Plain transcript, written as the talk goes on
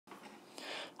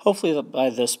Hopefully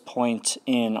by this point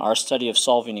in our study of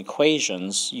solving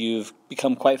equations, you've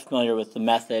become quite familiar with the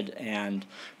method and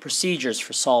procedures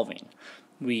for solving.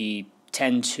 We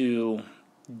tend to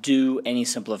do any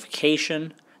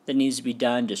simplification that needs to be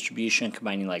done, distribution,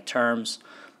 combining like terms,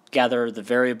 gather the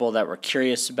variable that we're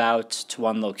curious about to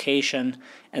one location,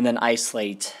 and then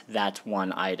isolate that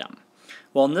one item.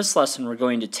 Well, in this lesson, we're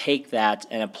going to take that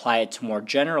and apply it to more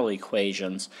general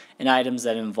equations and items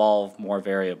that involve more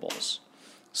variables.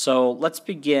 So let's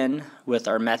begin with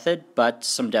our method, but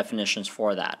some definitions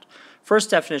for that. First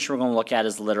definition we're going to look at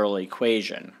is literal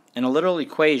equation. And a literal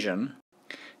equation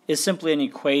is simply an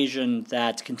equation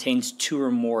that contains two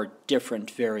or more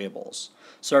different variables.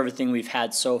 So everything we've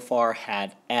had so far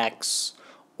had x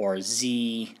or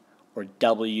z or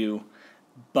w,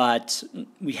 but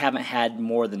we haven't had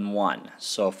more than one.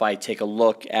 So if I take a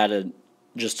look at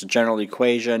just a general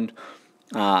equation,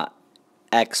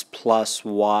 x plus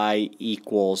y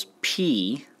equals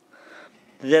p,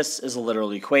 this is a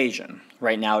literal equation.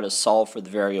 Right now it is solved for the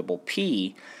variable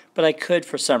p, but I could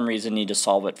for some reason need to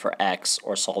solve it for x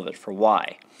or solve it for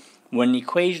y. When an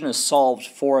equation is solved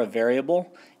for a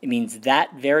variable, it means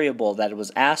that variable that it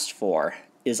was asked for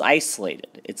is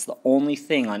isolated. It's the only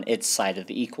thing on its side of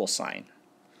the equal sign.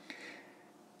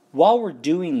 While we're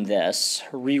doing this,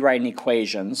 rewriting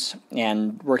equations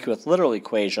and working with literal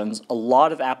equations, a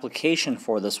lot of application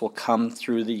for this will come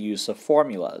through the use of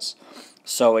formulas.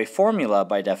 So a formula,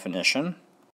 by definition,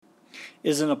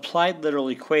 is an applied literal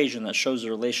equation that shows the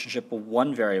relationship of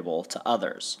one variable to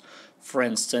others. For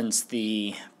instance,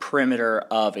 the perimeter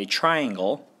of a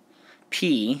triangle,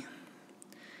 P,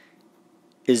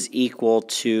 is equal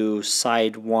to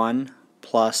side 1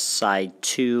 plus side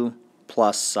 2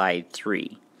 plus side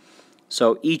 3.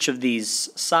 So each of these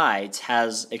sides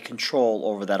has a control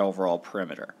over that overall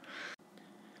perimeter.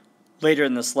 Later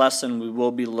in this lesson, we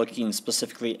will be looking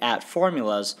specifically at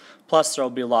formulas, plus there will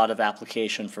be a lot of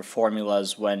application for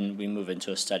formulas when we move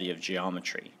into a study of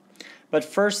geometry. But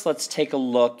first, let's take a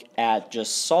look at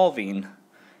just solving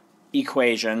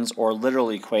equations or literal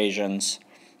equations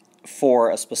for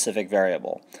a specific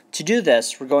variable. To do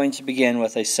this, we're going to begin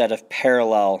with a set of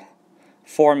parallel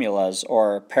formulas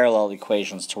or parallel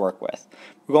equations to work with.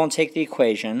 We're going to take the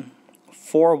equation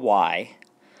 4y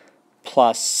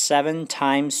plus 7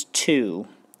 times 2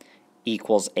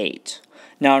 equals 8.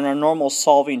 Now in our normal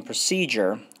solving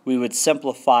procedure, we would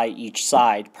simplify each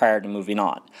side prior to moving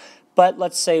on. But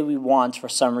let's say we want for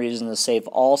some reason to save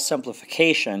all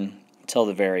simplification until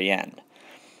the very end.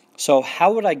 So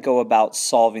how would I go about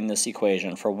solving this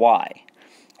equation for y?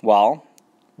 Well,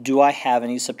 do I have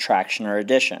any subtraction or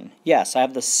addition? Yes, I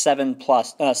have the 7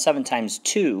 times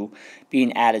 2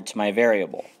 being added to my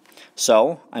variable.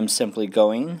 So I'm simply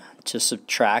going to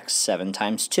subtract 7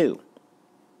 times 2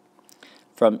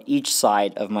 from each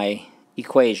side of my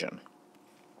equation.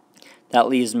 That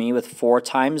leaves me with 4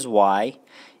 times y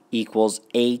equals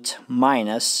 8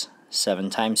 minus 7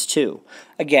 times 2.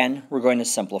 Again, we're going to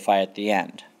simplify at the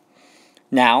end.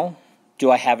 Now, do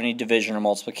I have any division or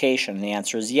multiplication? The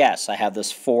answer is yes. I have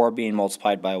this 4 being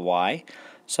multiplied by y,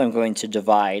 so I'm going to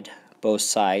divide both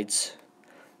sides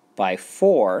by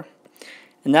 4,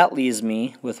 and that leaves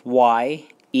me with y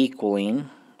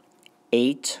equaling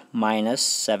 8 minus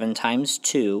 7 times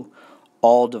 2,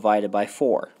 all divided by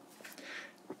 4.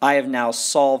 I have now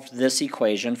solved this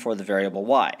equation for the variable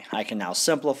y. I can now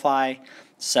simplify.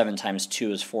 7 times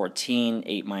 2 is 14,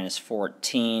 8 minus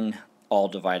 14, all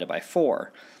divided by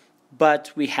 4.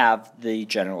 But we have the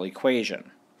general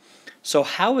equation. So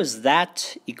how is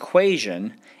that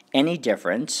equation any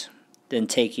different than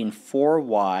taking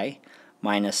 4y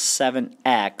minus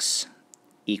 7x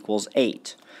equals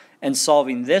 8 and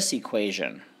solving this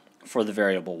equation for the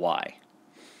variable y?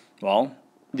 Well,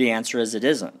 the answer is it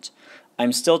isn't.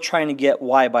 I'm still trying to get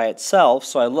y by itself,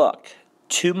 so I look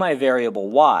to my variable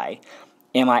y.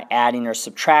 Am I adding or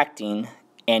subtracting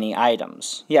any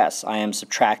items? Yes, I am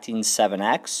subtracting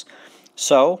 7x,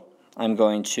 so I'm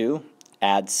going to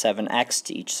add 7x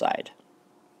to each side.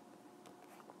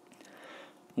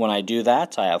 When I do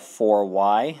that, I have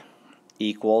 4y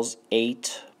equals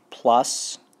 8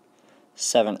 plus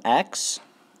 7x.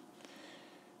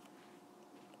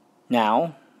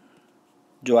 Now,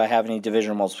 do I have any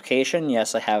division or multiplication?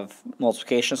 Yes, I have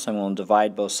multiplication, so I'm going to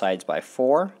divide both sides by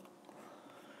 4.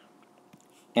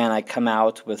 And I come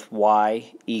out with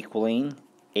y equaling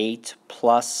 8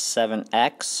 plus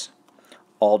 7x,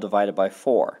 all divided by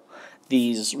 4.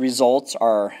 These results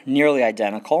are nearly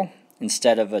identical.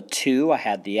 Instead of a 2, I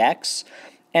had the x.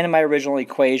 And in my original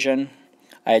equation,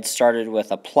 I had started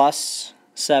with a plus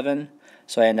 7,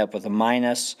 so I end up with a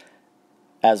minus,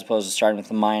 as opposed to starting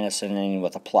with a minus and ending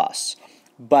with a plus.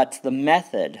 but the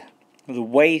method, the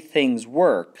way things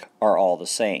work, are all the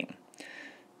same.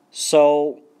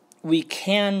 So we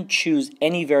can choose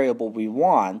any variable we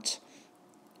want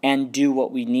and do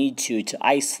what we need to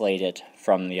isolate it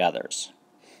from the others.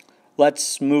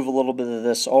 Let's move a little bit of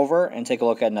this over and take a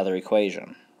look at another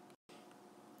equation.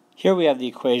 Here we have the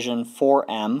equation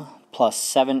 4m plus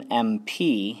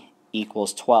 7mp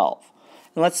equals 12.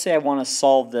 And let's say I want to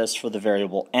solve this for the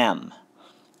variable m.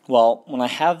 Well, when I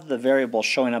have the variable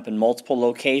showing up in multiple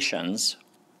locations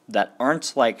that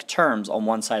aren't like terms on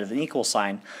one side of an equal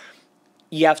sign,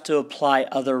 you have to apply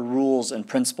other rules and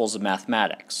principles of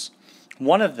mathematics.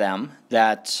 One of them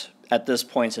that at this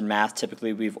point in math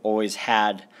typically we've always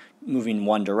had moving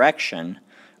one direction,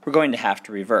 we're going to have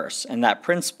to reverse, and that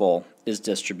principle is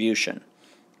distribution.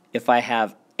 If I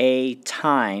have A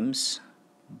times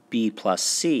B plus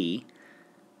C,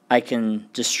 I can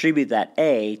distribute that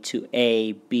A to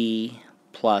AB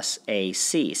plus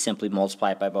AC, simply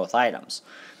multiply it by both items.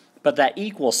 But that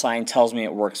equal sign tells me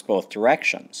it works both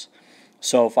directions.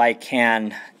 So if I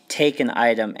can take an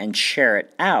item and share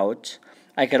it out,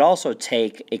 I could also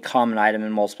take a common item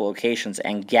in multiple locations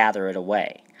and gather it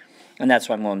away. And that's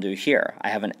what I'm going to do here. I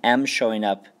have an m showing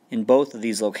up in both of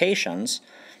these locations,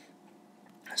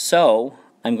 so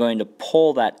I'm going to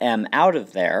pull that m out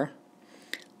of there,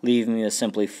 leaving me with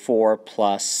simply 4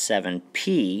 plus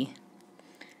 7p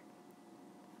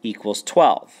equals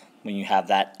 12 when you have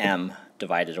that m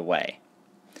divided away.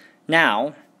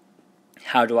 Now,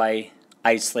 how do I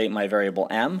isolate my variable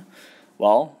m?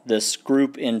 Well, this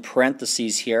group in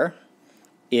parentheses here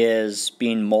is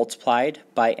being multiplied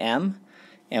by m,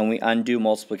 and we undo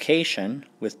multiplication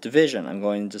with division. I'm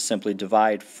going to simply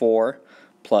divide 4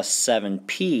 plus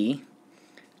 7p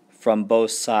from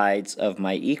both sides of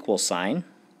my equal sign,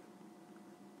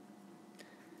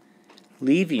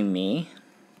 leaving me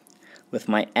with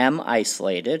my m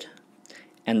isolated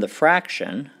and the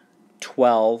fraction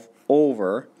 12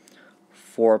 over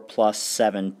 4 plus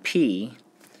 7p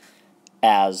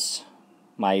as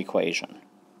my equation.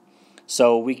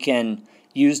 So we can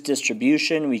use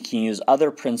distribution, we can use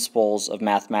other principles of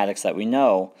mathematics that we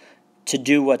know to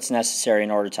do what's necessary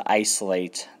in order to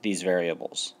isolate these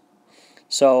variables.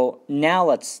 So now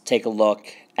let's take a look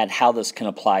at how this can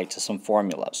apply to some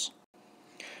formulas.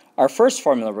 Our first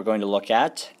formula we're going to look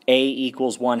at, A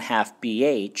equals 1/2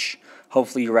 BH,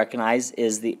 hopefully you recognize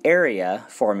is the area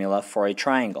formula for a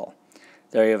triangle.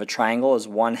 The area of a triangle is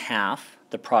 1/2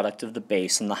 the product of the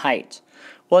base and the height.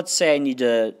 Well, let's say I need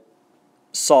to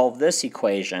solve this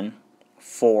equation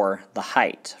for the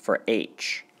height, for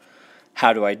h.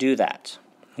 How do I do that?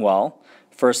 Well,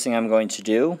 first thing I'm going to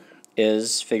do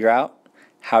is figure out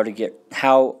how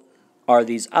are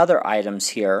these other items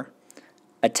here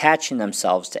attaching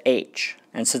themselves to h.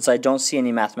 And since I don't see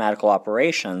any mathematical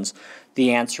operations,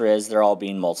 the answer is they're all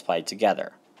being multiplied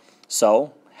together.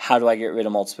 So, how do I get rid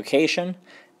of multiplication?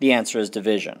 The answer is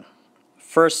division.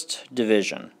 First,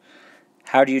 division.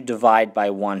 How do you divide by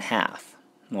 1/2?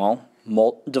 Well,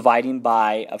 dividing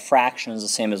by a fraction is the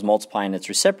same as multiplying its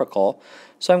reciprocal,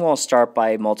 so I'm going to start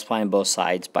by multiplying both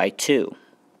sides by 2.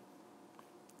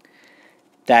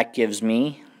 That gives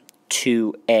me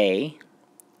 2a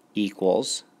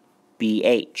equals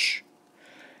bh.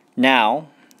 Now,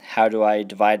 how do I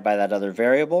divide by that other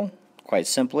variable? Quite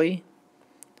simply,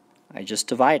 I just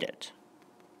divide it.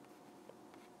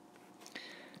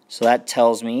 So that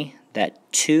tells me that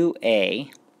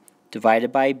 2a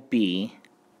divided by b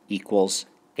equals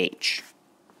h.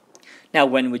 Now,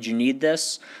 when would you need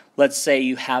this? Let's say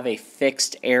you have a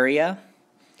fixed area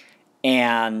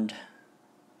and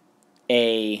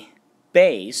a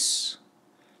base,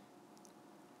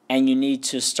 and you need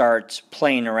to start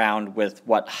playing around with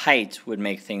what height would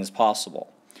make things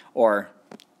possible. Or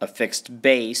a fixed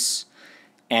base,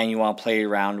 and you want to play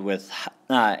around with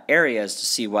areas to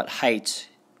see what height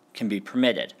can be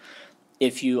permitted.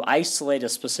 If you isolate a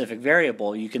specific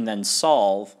variable, you can then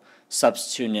solve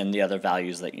substituting in the other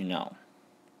values that you know.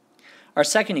 Our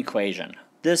second equation,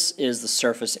 this is the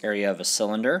surface area of a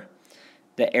cylinder.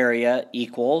 The area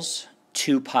equals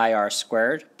 2 pi r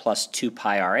squared plus 2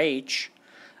 pi rh.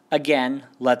 Again,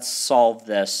 let's solve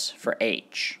this for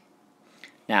h.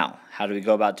 Now, how do we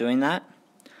go about doing that?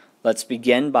 Let's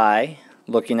begin by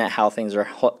looking at how things are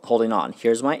holding on.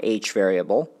 Here's my h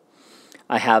variable.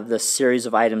 I have this series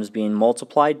of items being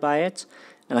multiplied by it,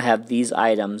 and I have these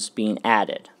items being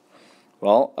added.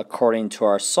 Well, according to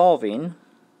our solving,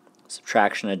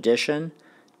 subtraction, addition,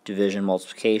 division,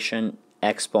 multiplication,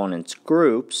 exponents,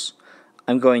 groups,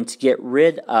 I'm going to get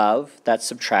rid of that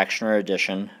subtraction or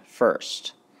addition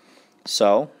first.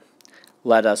 So,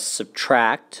 let us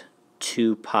subtract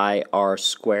 2 pi r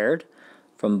squared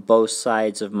from both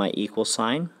sides of my equal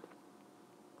sign,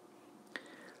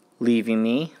 leaving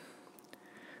me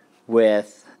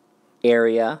with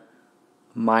area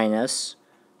minus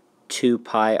 2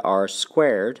 pi r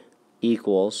squared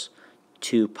equals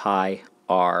 2 pi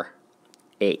r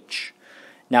h.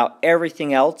 Now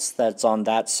everything else that's on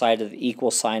that side of the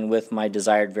equal sign with my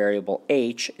desired variable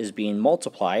h is being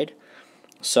multiplied.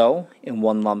 So in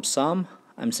one lump sum,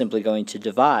 I'm simply going to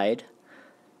divide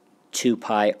 2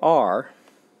 pi r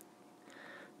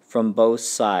from both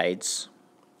sides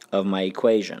of my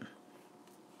equation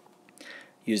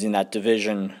using that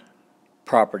division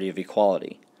property of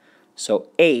equality. So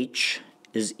h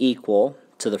is equal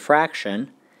to the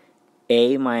fraction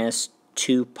a minus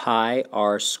 2 pi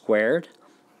r squared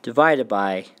divided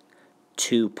by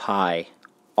 2 pi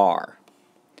r.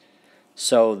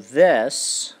 So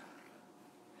this,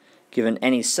 given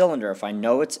any cylinder, if I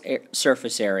know its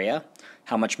surface area,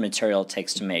 how much material it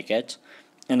takes to make it,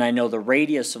 and I know the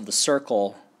radius of the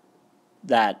circle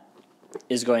that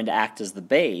is going to act as the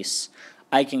base,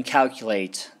 I can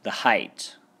calculate the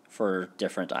height for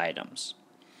different items.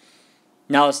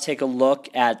 Now let's take a look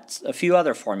at a few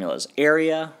other formulas.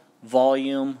 Area,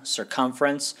 volume,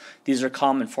 circumference. These are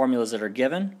common formulas that are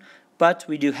given, but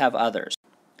we do have others.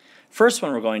 First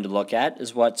one we're going to look at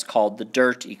is what's called the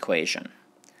dirt equation.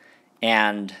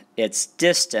 And its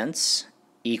distance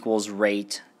equals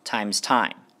rate times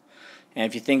time. And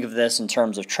if you think of this in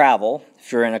terms of travel,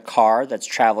 if you're in a car that's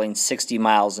traveling 60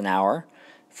 miles an hour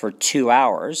for 2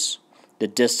 hours, the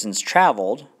distance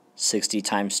traveled, 60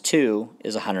 times 2,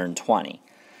 is 120.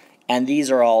 And these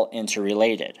are all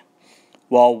interrelated.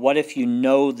 Well, what if you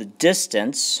know the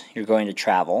distance you're going to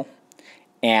travel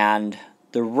and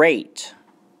the rate?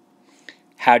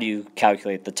 How do you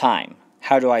calculate the time?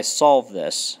 How do I solve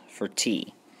this for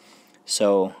t?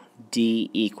 So d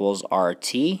equals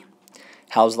rt.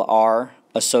 How's the r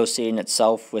associating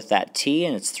itself with that t?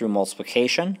 And it's through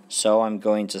multiplication. So I'm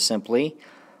going to simply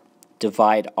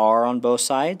divide r on both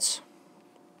sides.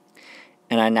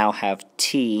 And I now have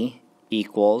t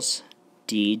equals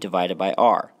d divided by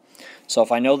r. So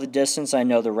if I know the distance, I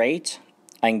know the rate,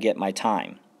 I can get my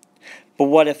time. But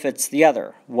what if it's the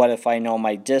other? What if I know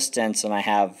my distance and I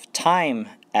have time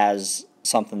as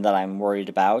something that I'm worried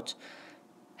about?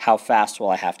 How fast will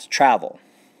I have to travel?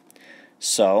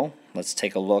 So let's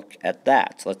take a look at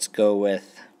that. Let's go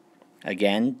with,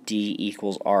 again, d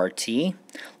equals rt.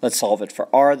 Let's solve it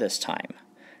for r this time.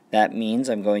 That means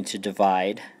I'm going to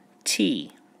divide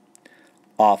t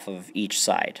off of each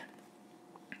side.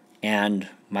 And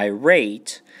my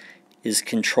rate is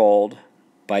controlled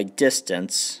by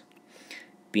distance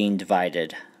being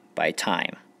divided by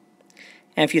time.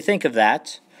 And if you think of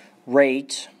that,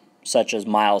 rate, such as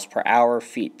miles per hour,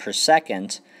 feet per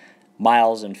second,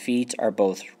 miles and feet are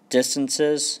both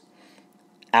distances,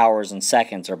 hours and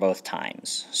seconds are both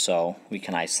times, so we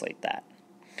can isolate that.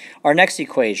 Our next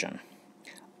equation,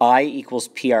 I equals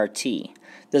PRT.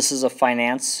 This is a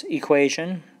finance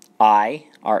equation. I,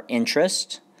 our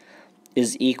interest,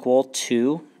 is equal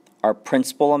to our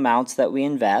principal amounts that we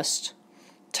invest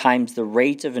times the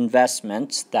rate of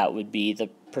investment, that would be the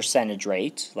percentage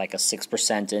rate, like a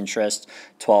 6% interest,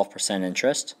 12%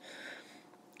 interest,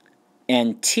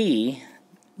 and t,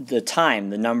 the time,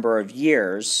 the number of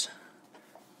years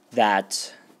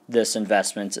that this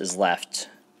investment is left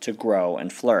to grow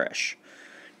and flourish.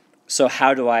 So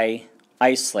how do I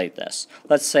isolate this?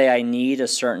 Let's say I need a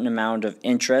certain amount of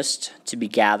interest to be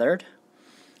gathered,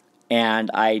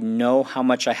 and I know how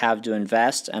much I have to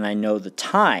invest, and I know the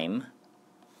time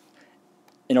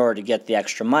in order to get the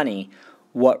extra money.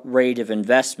 What rate of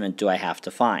investment do I have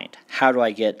to find? How do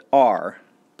I get R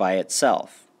by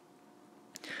itself?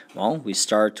 Well, we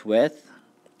start with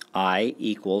I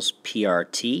equals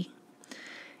PRT,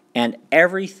 and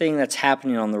everything that's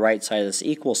happening on the right side of this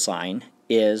equal sign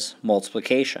is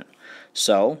multiplication.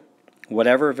 So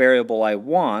whatever variable I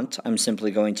want, I'm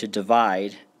simply going to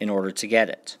divide in order to get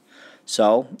it.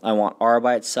 So I want R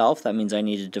by itself. That means I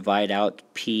need to divide out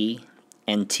P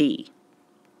and T,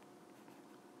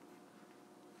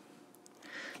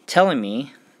 telling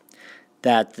me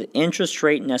that the interest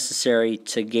rate necessary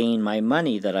to gain my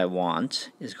money that I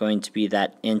want is going to be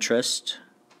that interest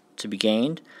to be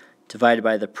gained divided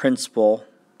by the principal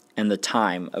and the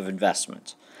time of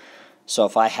investment. So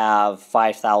if I have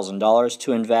 $5,000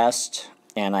 to invest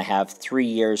and I have 3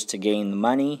 years to gain the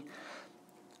money,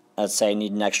 let's say I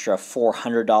need an extra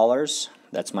 $400,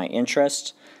 that's my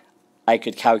interest, I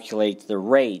could calculate the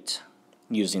rate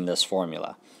using this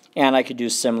formula. And I could do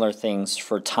similar things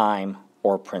for time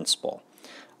or principal.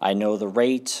 I know the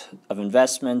rate of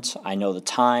investment, I know the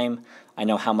time, I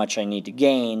know how much I need to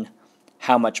gain.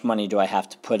 how much money do I have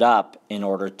to put up in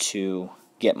order to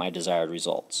get my desired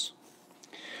results.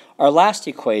 Our last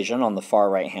equation on the far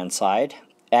right-hand side,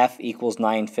 F equals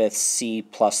 9/5 C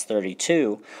plus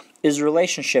 32, is a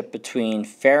relationship between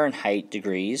Fahrenheit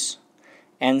degrees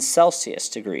and Celsius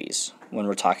degrees when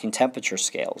we're talking temperature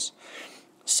scales.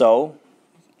 So,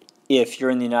 if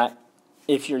you're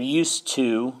used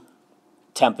to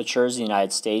temperatures in the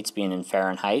United States being in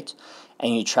Fahrenheit,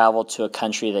 and you travel to a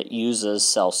country that uses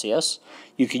Celsius,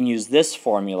 you can use this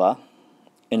formula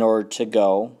in order to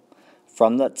go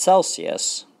from that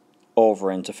Celsius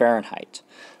over into Fahrenheit.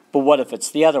 But what if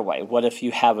it's the other way? What if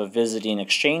you have a visiting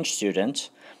exchange student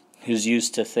who's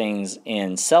used to things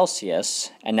in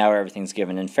Celsius and now everything's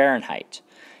given in Fahrenheit?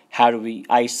 How do we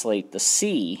isolate the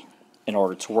C in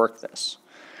order to work this?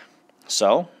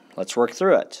 So let's work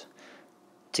through it.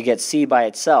 To get C by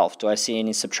itself, do I see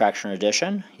any subtraction or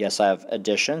addition? Yes, I have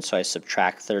addition, so I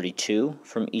subtract 32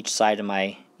 from each side of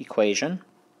my equation,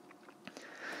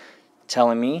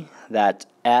 telling me that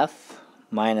F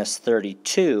minus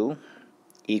 32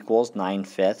 equals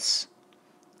 9/5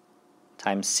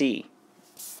 times C.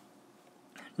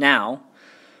 Now,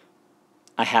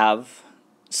 I have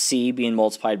C being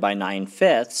multiplied by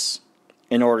 9/5.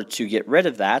 In order to get rid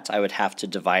of that, I would have to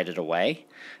divide it away.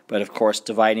 But of course,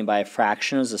 dividing by a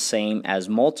fraction is the same as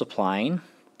multiplying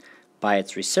by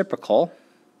its reciprocal.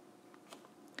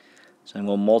 So I'm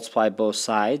going to multiply both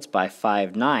sides by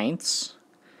 5/9.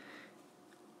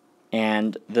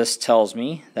 And this tells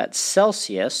me that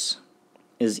Celsius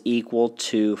is equal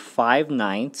to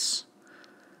 5/9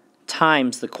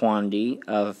 times the quantity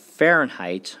of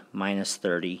Fahrenheit minus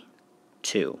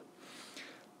 32.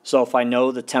 So if I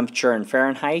know the temperature in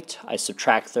Fahrenheit, I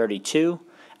subtract 32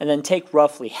 and then take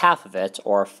roughly half of it,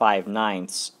 or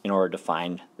 5/9, in order to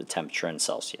find the temperature in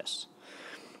Celsius.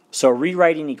 So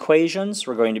rewriting equations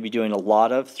we're going to be doing a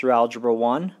lot of through Algebra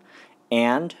 1,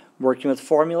 and working with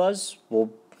formulas,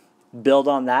 we'll build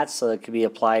on that so that it can be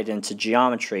applied into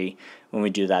geometry when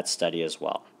we do that study as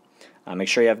well. Make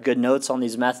sure you have good notes on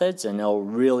these methods, and it'll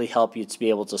really help you to be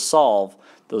able to solve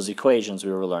those equations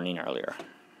we were learning earlier.